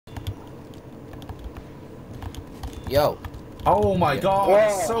Yo. Oh my god,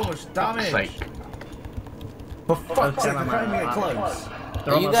 that's so much damage! For fuck's sake, Okay, I can't even get close.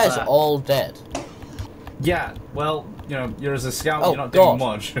 Are you guys all dead? Yeah, well, you know, you're as a scout, you're not God. doing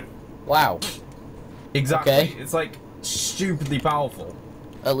much. Wow. Exactly. Okay. It's like stupidly powerful.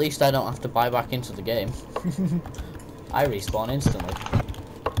 At least I don't have to buy back into the game. I respawn instantly.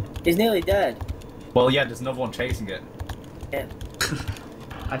 He's nearly dead. Well, yeah, there's another one chasing it. Yeah.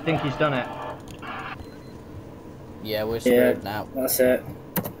 I think he's done it. Yeah, we're screwed now. That's it.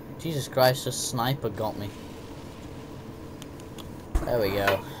 Jesus Christ, a sniper got me. There we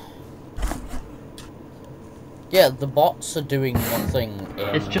go. Yeah, the bots are doing nothing.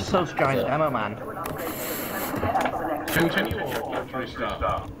 It's just those giant demo, man. Continue or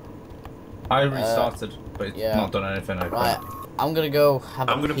restart? I restarted, but it's yeah. not done anything. Right, I'm gonna go have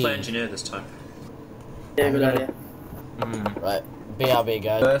a I'm gonna pee. play engineer this time. Yeah, good idea. Right, BRB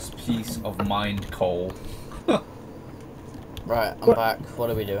guys. First piece of mined coal. Right, I'm back. What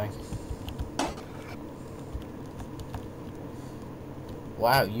are we doing?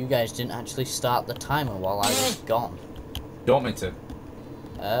 Wow, you guys didn't actually start the timer while I was gone. You want me to?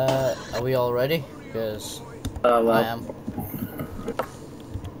 Are we all ready? Because Oh, well. I am.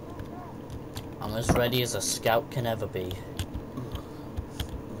 I'm as ready as a scout can ever be.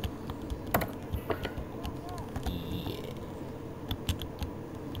 Yeah.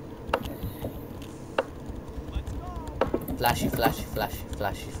 Flashy, flashy, flashy,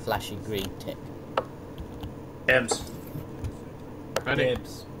 flashy, flashy green tick. James. Ready?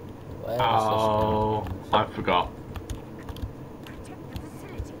 Dibs. Where is Oh, I forgot.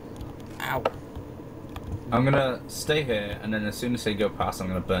 this? Ow. I'm gonna stay here, and then as soon as they go past, I'm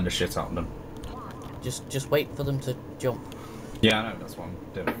gonna burn the shit out of them. Just wait for them to jump. Yeah, I know, that's what I'm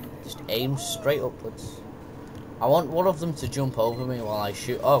doing. Just aim straight upwards. I want one of them to jump over me while I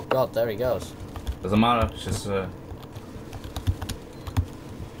shoot. Oh god, there he goes. Doesn't matter, it's just,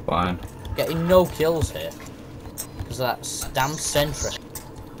 fine. Getting no kills here. Because of that damn sentry.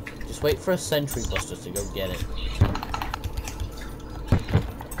 Just wait for a sentry buster to go get it.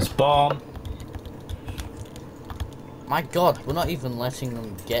 Spawn! My god, we're not even letting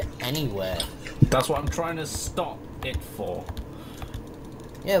them get anywhere. That's what I'm trying to stop it for.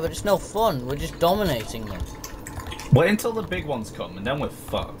 Yeah, but it's no fun. We're just dominating them. Wait until the big ones come, and then we're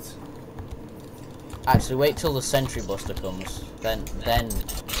fucked. Actually, wait till the sentry buster comes. Then.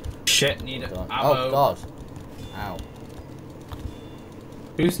 Shit, need it. Oh Ammo. god. Ow.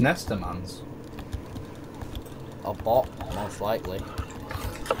 Who's Nesta Man's? A bot, most likely.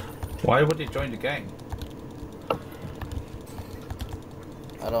 Why would he join the game?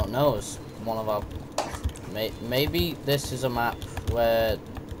 I don't know. It's one of our. Maybe this is a map where.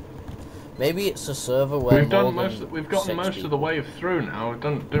 Maybe it's a server where We've gotten six most of the people. wave through now.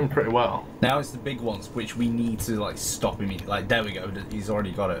 We've doing pretty well. Now it's the big ones, which we need to, like, stop immediately. Like, there we go, he's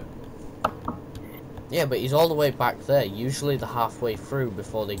already got it. Yeah, but he's all the way back there. Usually they're halfway through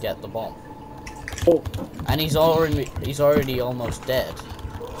before they get the bomb. Oh. And he's already almost dead.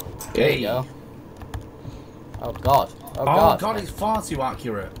 There you go. Oh god. Oh god. Oh god, he's far too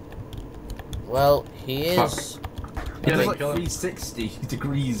accurate. Well, he is. He does Yeah, like kill him. 360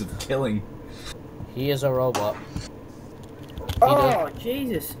 degrees of killing. He is a robot. Oh,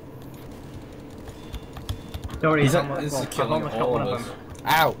 Jesus. Sorry, He's I've this is almost killing got all one of of us. them.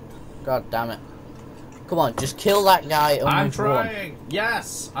 Ow. God damn it. Come on, just kill that guy and I'm we've won. trying!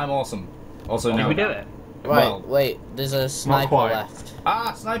 Yes! I'm awesome. Also, Did no. we do it? Right, Well, wait, there's a sniper quite. left.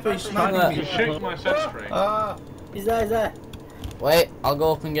 Ah, sniper, he's Sniper. sniping He me. shoots my sentry. Ah, He's there, he's there. Wait, I'll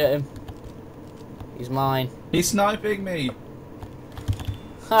go up and get him. He's mine. he's sniping me.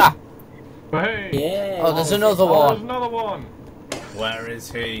 Ha! But hey! Yeah. Oh, there's another Oh, there's one. another one! Where is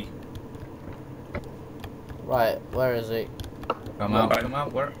he? Right, where is he? Come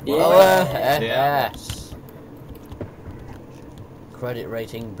out, where? Yeah. Oh, Yeah. yes. Credit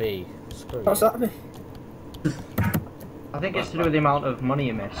rating B. Screw What's you. that mean? I think it's to do with the amount of money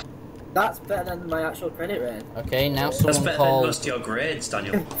you miss. That's better than my actual credit rating. Okay, now That's someone better than called. most of your grades,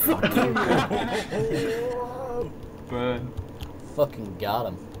 Daniel. Burn. Fucking got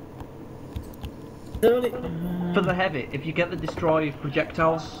him. For the heavy, if you get the destroy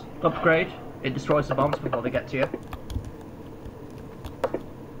projectiles upgrade, it destroys the bombs before they get to you.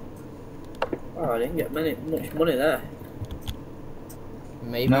 Oh, I didn't get much money there.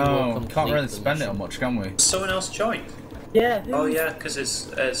 Maybe we'll No, complete can't really the spend it mission. on much, can we? Someone else joined. Yeah. Oh yeah, because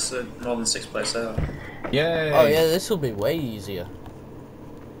it's more than 6 players there. Yay! Oh yeah, this will be way easier.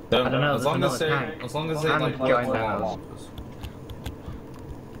 So, I don't know, as there's long as they, another tank. as long as they And like join work that. well.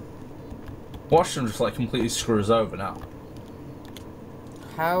 Watch them just like completely screw us over now.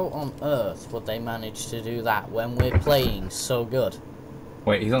 How on earth would they manage to do that when we're playing so good?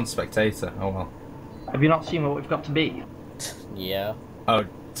 Wait, he's on spectator. Oh well. Have you not seen what we've got to beat? Yeah. Oh,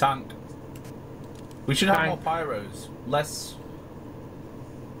 tank. We should have Tank. more pyros. Less.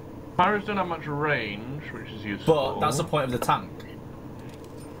 Pyros don't have much range, which is useful. But that's the point of the tank.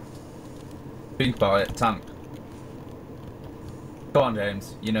 Think about it, tank. Go on,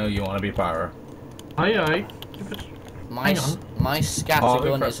 James. You know you want to be pyro. Aye, aye. My Hang my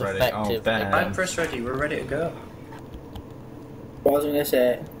scattergun is ready. effective. Ben. I'm press ready. We're ready to go. What was I gonna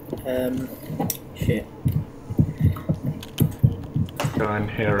say? Shit. Go in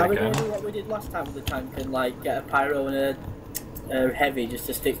here Are we gonna again. do what we did last time with the tank and like get a pyro and a heavy just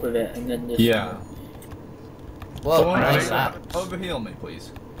to stick with it and then just... Yeah. Whoa, Someone nice please that. overheal me,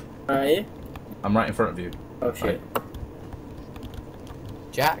 please. Are you? I'm right in front of you. Oh shit.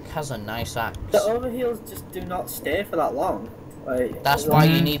 Jack has a nice axe. The overheals just do not stay for that long. Like, That's why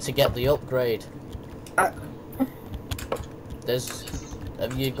you need to get the upgrade. I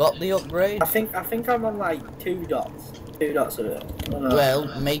Have you got the upgrade? think I'm on like 2 dots. 2 dots of it. I don't know.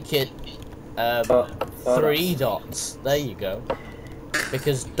 Well, make it Four 3 dots. There you go.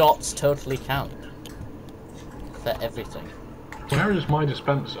 Because dots totally count for everything. Where is my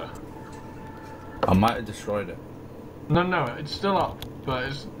dispenser? I might have destroyed it. No, it's still up, but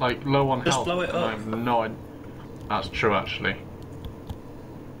it's like low on Just health. blow it and up. I have no idea. That's true, actually.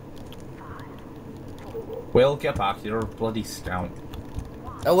 Will, get back. You're a bloody scout.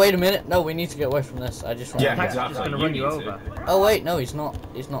 Oh wait a minute. No, we need to get away from this. I just want. Yeah, Tank's exactly. just gonna You run you need to. over. Oh wait, no, he's not.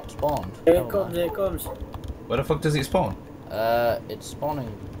 He's not spawned. Here Never it comes, mind. here it comes. Where the fuck does it spawn? It's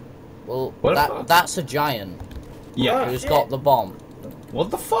spawning. Well, What the fuck? that's a giant Yeah. who's shit. got the bomb. What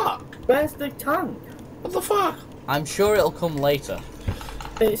the fuck? Where's the tank? What the fuck? I'm sure it'll come later.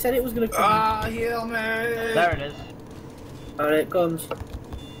 It said it was gonna come. Ah, heal me! There it is. Alright, it comes.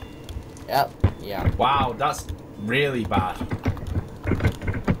 Yep. Yeah. Wow, that's really bad.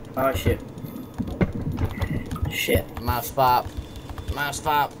 Oh shit. Shit. Mouse fap. Mouse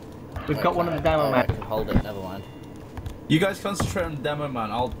fap. We've got one of the demo I men. can hold it. Never mind. You guys concentrate on the demo,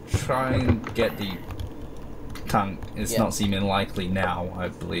 man. I'll try and get the tank. It's Yeah. not seeming likely now, I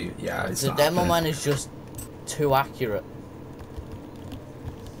believe. Yeah, it's The not demo happening. man is just too accurate.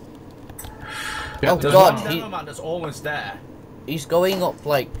 Yeah, Oh There's god, one demo man that's almost there. he's going up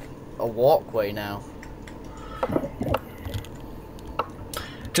like a walkway now.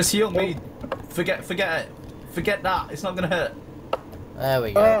 Just heal me. Forget it. Forget that. It's not gonna hurt. There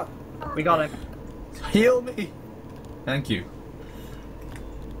we go. We got him. Heal me. Thank you.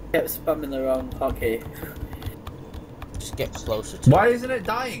 Kept spamming the wrong hotkey. Just get closer to Why isn't it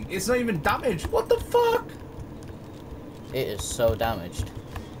dying? It's not even damaged. What the fuck? it. It is so damaged.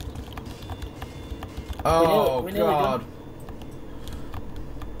 Oh we nearly god.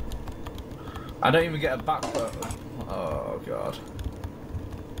 I don't even get a back button. Oh god.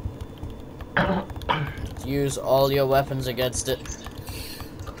 Use all your weapons against it.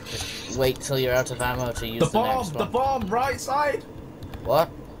 Just wait till you're out of ammo to use The next bomb! The one. bomb! Right side! What?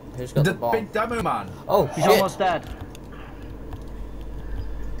 Who's got the The bomb? big demo man. Oh He's shit! almost dead.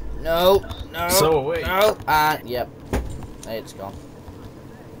 No, no, So are we. no. Yep. It's gone.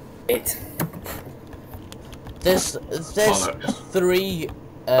 There's Bollocks. 3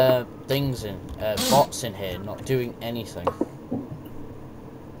 things in bots in here not doing anything.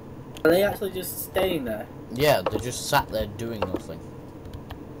 Are they actually just staying there? Yeah, they just sat there doing nothing.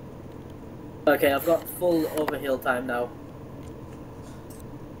 Okay, I've got full overheal time now.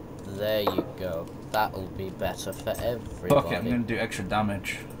 There you go. That'll be better for Fuck it, I'm everybody. gonna do extra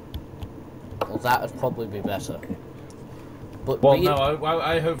damage. Well, that would probably be better. But Well, we- no,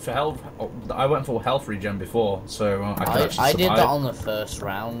 I hope for health. I went for health regen before, so I can actually I did survive. that on the first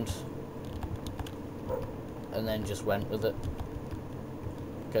round, and then just went with it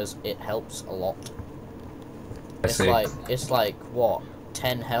because it helps a lot. I see. It's like what,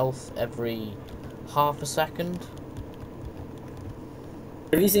 10 health every half a second.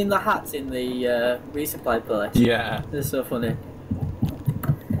 Have you seen the hats in the resupply place? Yeah. They're so funny.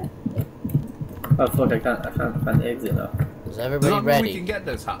 Oh fuck, I can't exit now. Is Does everybody that mean we can ready? get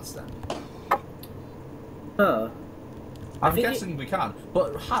those hats then? Oh. I'm think guessing we can,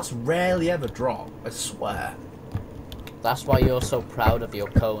 but hats rarely ever drop. I swear. That's why you're so proud of your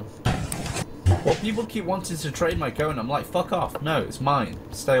cone. Well, people keep wanting to trade my cone. I'm like, fuck off. No, it's mine.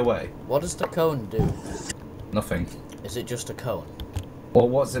 Stay away. What does the cone do? Nothing. Is it just a cone? Well,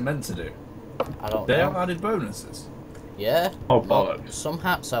 what's it meant to do? I don't They have know. added bonuses. Yeah? Oh, Not- bollocks. Some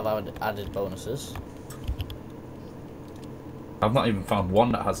hats have added bonuses. I've not even found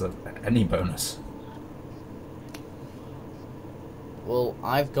one that has any bonus. Well,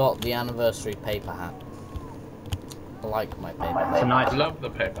 I've got the anniversary paper hat. I like my paper hat. It's a nice. I love the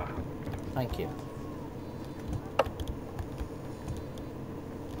paper. Thank you.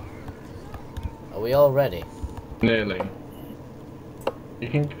 Are we all ready? Nearly. You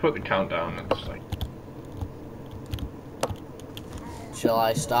can put the countdown and it's like. Shall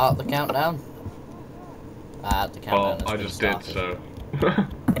I start the countdown? The countdown Well, I has just been did started.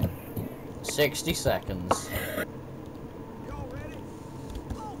 so. 60 seconds.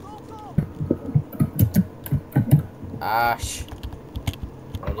 Ash.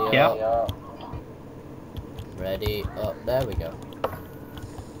 Ready up. Ready up. There we go.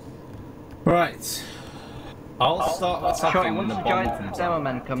 Right. I'll start attacking Shorty, when once the the bomb giant comes demo out.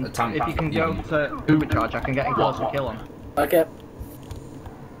 men come, The tank if you can you go can- to supercharge, I can get in close and kill them. Okay.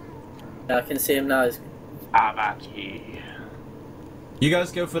 Yeah, I can see him now. Avaki. You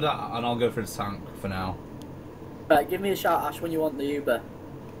guys go for that, and I'll go for the tank for now. Right, give me a shout, Ash, when you want the Uber.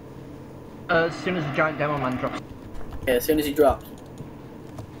 As soon as the giant demo man drops. Okay, as soon as he drops.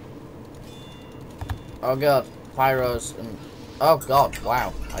 Oh god. Pyros and... Oh god,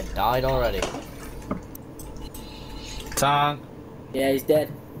 wow. I died already. Tank. Yeah, he's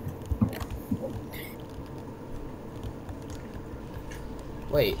dead.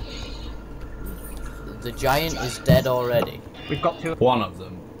 Wait. The giant is dead already. We've got two. One of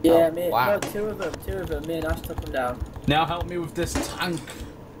them. Yeah, Oh, me. wow. No, two of them. Me and Ash took him down. Now help me with this tank.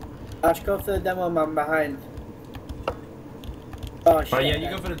 Ash, go for the demo man behind. Oh shit. Right, yeah, you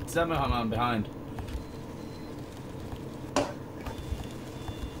go for the demo man behind.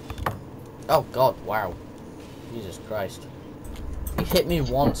 Oh god, wow. Jesus Christ. He hit me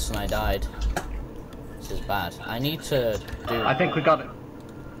once and I died. This is bad. I need to do I think we got it.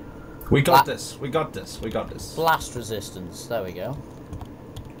 We got this. We got this. We got this. blast resistance. There we go.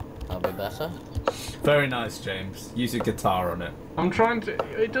 That'll be better. Very nice, James. Use your guitar on it. I'm trying to.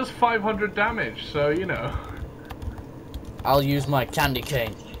 It does 500 damage, so you know. I'll use my candy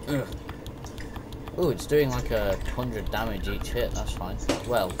cane. Ugh. Ooh, it's doing like 100 damage each hit. That's fine.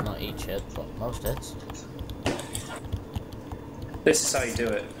 Well, not each hit, but most hits. This is how you do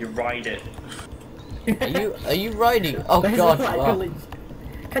it. You ride it. Are you riding? Oh god, wow.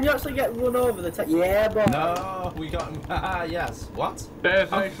 Can you actually get run over the Yeah, boy. No, we got him. Haha, yes. What?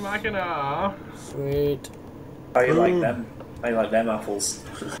 There's Ex Machina. Sweet. How you like them? How you like them apples?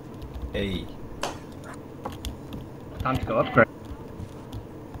 Hey. Time to go upgrade.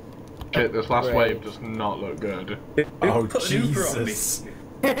 Shit, this last Great. wave does not look good. Oh, put an Uber on me? Jesus.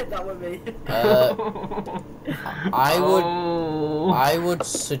 That was me. I would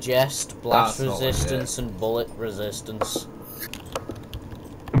suggest blast That's not resistance and bullet resistance.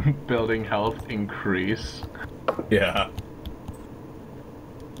 Building health increase. Yeah.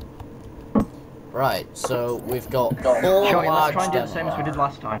 Right, so we've got 4 Shorty, let's large try and do the same as we demo. did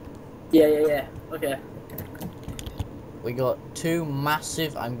last time. Yeah. Okay. We got 2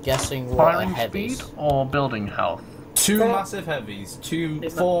 massive, I'm guessing, water Firing heavies. speed or building health? 2 Four- massive heavies,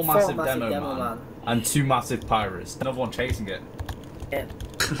 It's four like massive, 4 massive demo man, and 2 massive pyros. Another one chasing it. Yeah.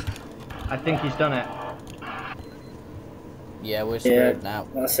 I think he's done it. Yeah, we're screwed now.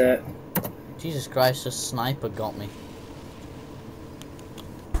 That's it. Jesus Christ, a sniper got me.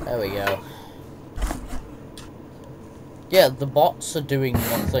 There we go. Yeah, the bots are doing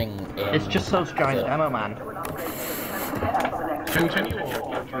nothing in... It's just those giant the- demo man. Continue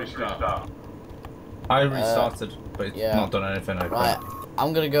or restart? I restarted, but it's yeah. not done anything. I Right,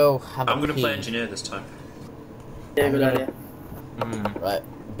 I'm gonna go have I'm a gonna pee. play engineer this time. Yeah, good idea. Right,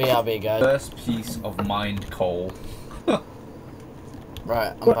 BRB guys. First piece of mined coal.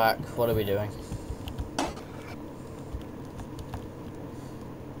 Right, I'm back. What are we doing?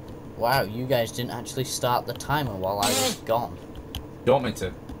 Wow, you guys didn't actually start the timer while I was gone. You want me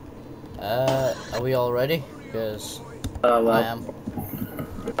to? Are we all ready? Because Oh well. I am.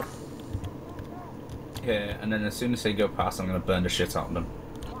 Yeah, and then as soon as they go past, I'm gonna burn the shit out of them.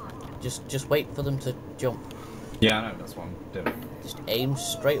 Just wait for them to jump. Yeah, I know, that's what I'm doing. Just aim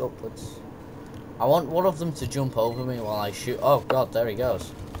straight upwards. I want one of them to jump over me while I shoot. Oh god, there he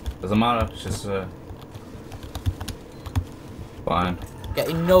goes. Doesn't matter, it's just, fine.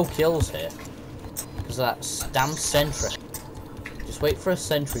 Getting no kills here. Because of that damn sentry. Just wait for a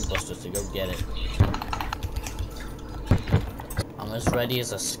sentry buster to go get it. I'm as ready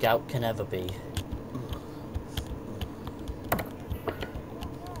as a scout can ever be.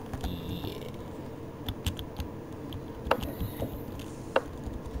 Yeah.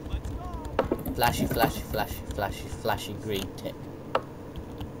 Flashy, flashy, flashy, flashy, flashy green tip.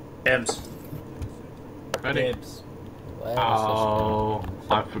 James. Ready? Dibs. Where is Oh,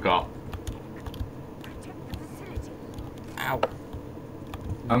 I forgot. this? Ow.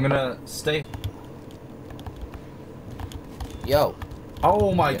 I'm gonna stay. Yo.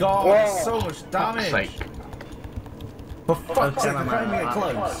 Oh my god, Whoa. so much damage! Sake. For fuck's sake, Okay, I can't even get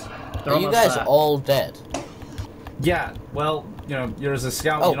close. They're Are you almost guys there. all dead? Yeah, well, you know, you're as a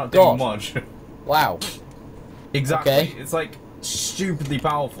scout, Oh, you're not God. doing much. Wow. Exactly. Okay. It's like stupidly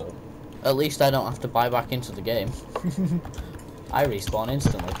powerful. At least I don't have to buy back into the game. I respawn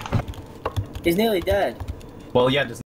instantly. He's nearly dead. Well, yeah, just